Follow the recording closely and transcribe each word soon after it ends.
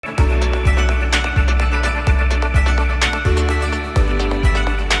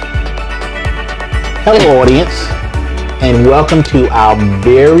Hello, audience, and welcome to our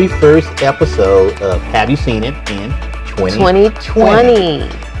very first episode of Have You Seen It in 2020.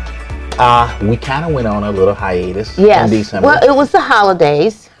 We kind of went on a little hiatus in December. Well, it was the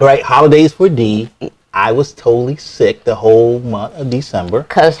holidays. Right, holidays for D. I was totally sick the whole month of December.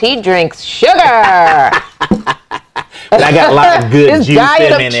 Because he drinks sugar. But I got a lot of good His juice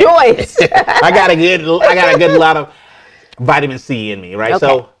diet in of it. choice. I got a good lot of vitamin C in me, right? Okay.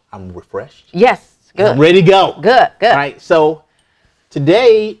 So I'm refreshed. Yes, good. I'm ready to go. Good. Right. So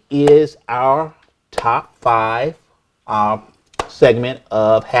today is our top 5 segment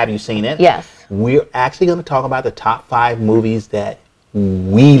of Have You Seen It? Yes. We're actually going to talk about the top 5 movies that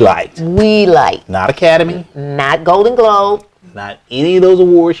we liked. Not Academy. Not Golden Globe. Not any of those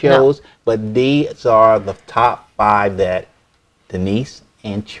award shows, but these are the top 5 that Denise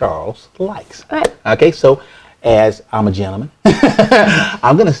and Charles likes. Right. Okay, so as I'm a gentleman,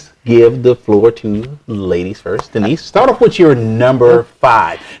 I'm going to give the floor to ladies first. Denise, start off with your number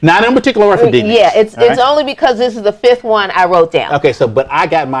 5. Not in particular order for Denise. Yeah, it's only because this is the 5th one I wrote down. Okay, so, but I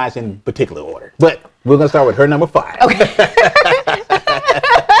got mine in particular order. But we're going to start with her number 5. Okay.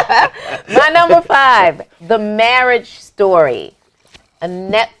 My number 5, The Marriage Story, a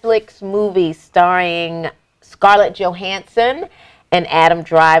Netflix movie starring Scarlett Johansson and Adam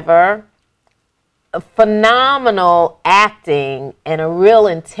Driver. A phenomenal acting and a real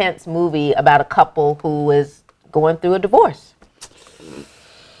intense movie about a couple who is going through a divorce.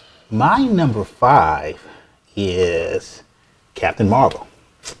 My number 5 is Captain Marvel.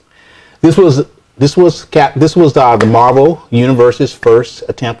 This was the Marvel Universe's first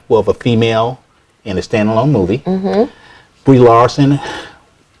attempt of a female in a standalone movie. Mm-hmm. Brie Larson,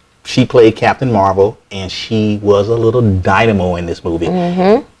 she played Captain Marvel, and she was a little dynamo in this movie.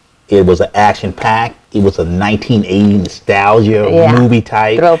 Mm-hmm. It was an action-packed. It was a 1980 nostalgia movie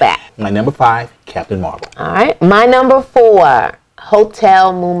type. Throwback. My number 5, Captain Marvel. All right. My number 4,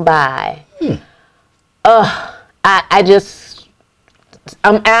 Hotel Mumbai.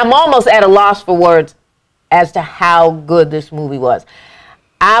 I'm almost at a loss for words as to how good this movie was.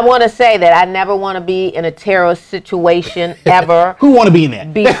 I want to say that I never want to be in a terrorist situation ever. Who want to be in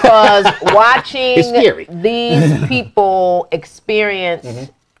that? Because watching these people experience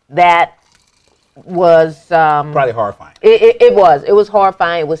that was probably horrifying. It was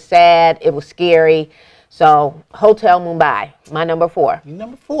horrifying. It was sad. It was scary. So Hotel Mumbai, my number 4.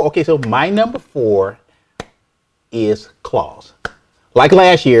 Number 4. Okay, so my number 4 is Klaus. Like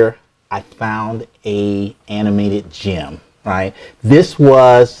last year, I found a animated gem. Right. This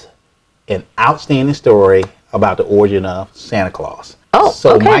was an outstanding story about the origin of Santa Claus.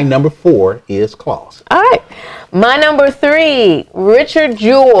 So my number 4 is Klaus. All right. My number 3, Richard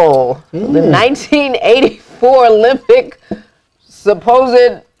Jewell, the 1984 Olympic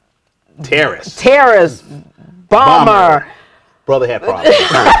supposed terrorist bomber. Brother had problems.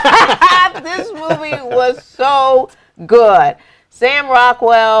 This movie was so good. Sam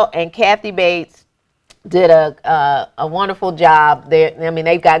Rockwell and Kathy Bates did a wonderful job.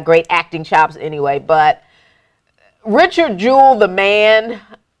 They've got great acting chops anyway, but Richard Jewell, the man,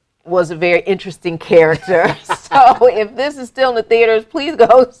 was a very interesting character. So if this is still in the theaters, please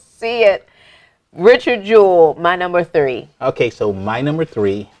go see it. Richard Jewell, my number 3. Okay, so my number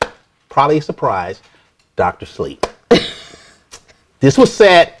 3, probably a surprise, Dr. Sleep. This was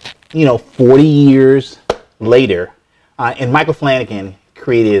set, 40 years later, and Michael Flanagan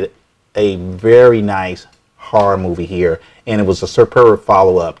created a very nice horror movie here, and it was a superb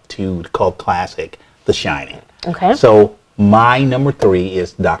follow-up to the cult classic, The Shining. Okay. So my number 3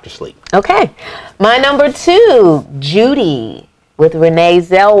 is Dr. Sleep. Okay. My number 2, Judy, with Renee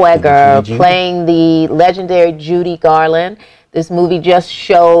Zellweger playing the legendary Judy Garland. This movie just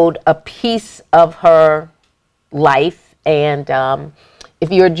showed a piece of her life, and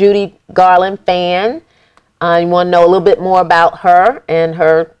if you're a Judy Garland fan, you want to know a little bit more about her and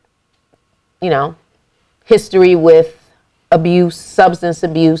her history with abuse, substance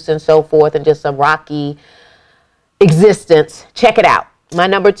abuse, and so forth, and just a rocky existence. Check it out. My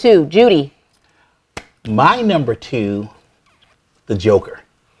number 2, Judy. My number 2, The Joker.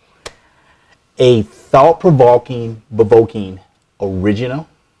 A thought-provoking original,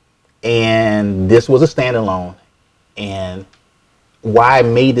 and this was a standalone. And why I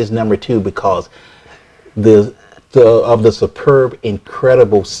made this number 2, because the superb,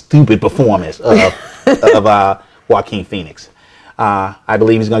 incredible, stupid performance of Joaquin Phoenix. I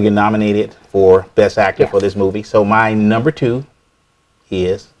believe he's going to get nominated for Best Actor for this movie. So my number 2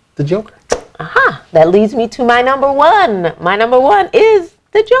 is The Joker. Aha, that leads me to my number 1. My number 1 is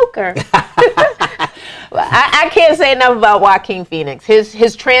The Joker. I can't say enough about Joaquin Phoenix.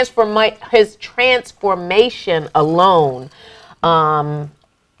 His transformation alone,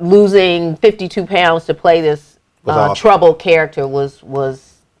 losing 52 pounds to play this awesome. troubled character was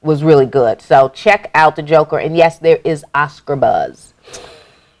really good. So check out The Joker. And yes, there is Oscar buzz.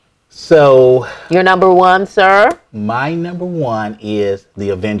 So your number one, sir? My number one is The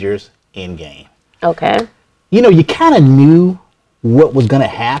Avengers Endgame. Okay. You know, you kind of knew what was going to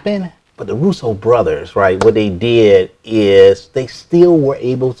happen, but the Russo brothers, right, what they did is they still were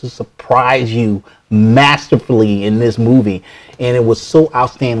able to surprise you masterfully in this movie, and it was so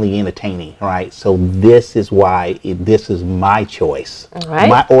outstandingly entertaining, right? So this is why this is my choice. All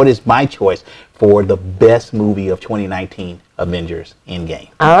right. It is my choice for the best movie of 2019, Avengers Endgame.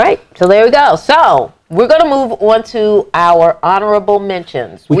 All right, so there we go. So we're going to move on to our honorable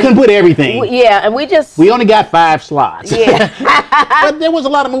mentions. We couldn't put everything. And we only got 5 slots. Yeah. But there was a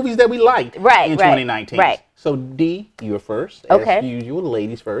lot of movies that we liked in 2019. Right. So D, you're first. Okay. As usual, the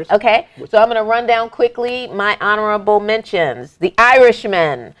ladies first. Okay. So I'm going to run down quickly my honorable mentions. The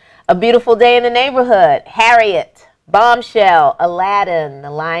Irishman, A Beautiful Day in the Neighborhood, Harriet, Bombshell, Aladdin, The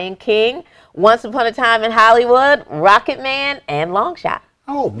Lion King, Once Upon a Time in Hollywood, Rocket Man, and Long Shot.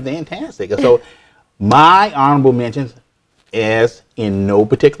 Oh, fantastic. So my honorable mentions is in no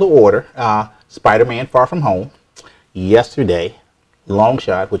particular order. Spider-Man Far From Home, Yesterday, Long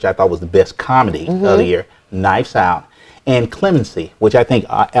Shot, which I thought was the best comedy of the year, Knives Out, and Clemency, which I think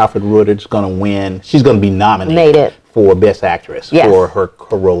Alfred Woodard's going to win. She's going to be nominated for Best Actress for her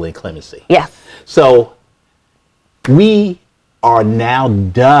role in Clemency. Yes. So we are now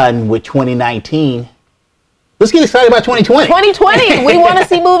done with 2019. Let's get excited about 2020. 2020. We want to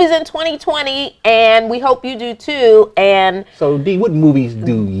see movies in 2020, and we hope you do too. And so, D, what movies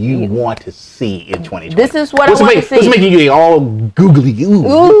do you want to see in 2020? This is what I want to see. What's making you all googly?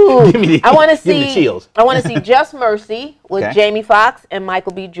 Ooh. Give me the, I want to see. Give me the chills. I want to see Just Mercy with Jamie Foxx and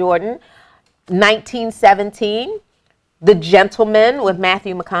Michael B. Jordan. 1917, The Gentleman with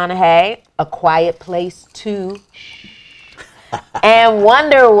Matthew McConaughey. A Quiet Place 2. And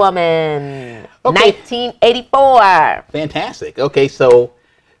Wonder Woman, 1984. Fantastic. Okay, so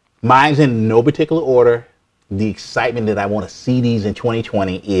mine's in no particular order. The excitement that I want to see these in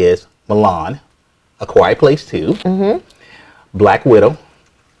 2020 is Milan, A Quiet Place 2, Black Widow,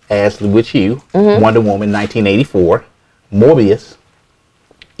 As With You, Wonder Woman, 1984, Morbius,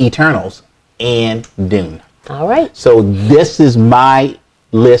 Eternals, and Dune. All right. So this is my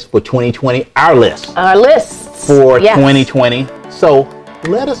list for 2020, our list. Our lists. For 2020. So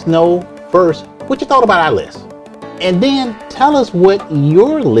let us know first what you thought about our list. And then tell us what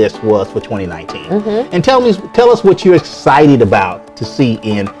your list was for 2019. And tell us what you're excited about to see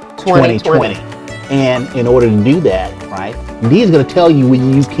in 2020. And in order to do that, right, Dee's going to tell you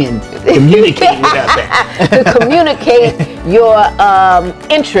when you can communicate with us. To communicate your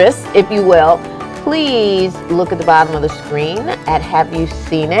interests, if you will, please look at the bottom of the screen at Have You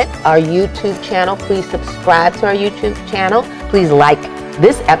Seen It, our YouTube channel. Please subscribe to our YouTube channel. Please like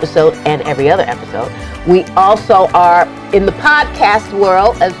this episode and every other episode. We also are in the podcast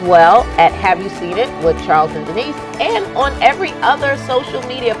world as well at Have You Seen It with Charles and Denise, and on every other social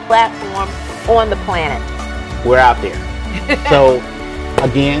media platform on the planet. We're out there. So,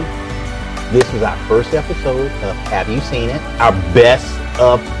 again, this is our first episode of Have You Seen It? Our best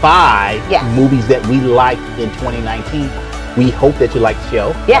of 5 movies that we liked in 2019. We hope that you like the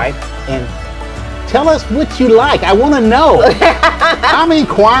show, right? And tell us what you like. I want to know. I'm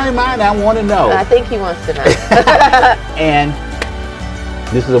inquiring mind. I want to know. I think he wants to know. And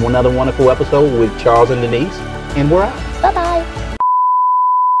this is another wonderful episode with Charles and Denise. And we're out. Bye-bye.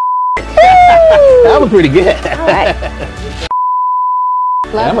 That was pretty good. All right.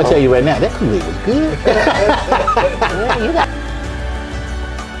 I'm going to tell you right now, that Kool-Aid was good. Yeah, you got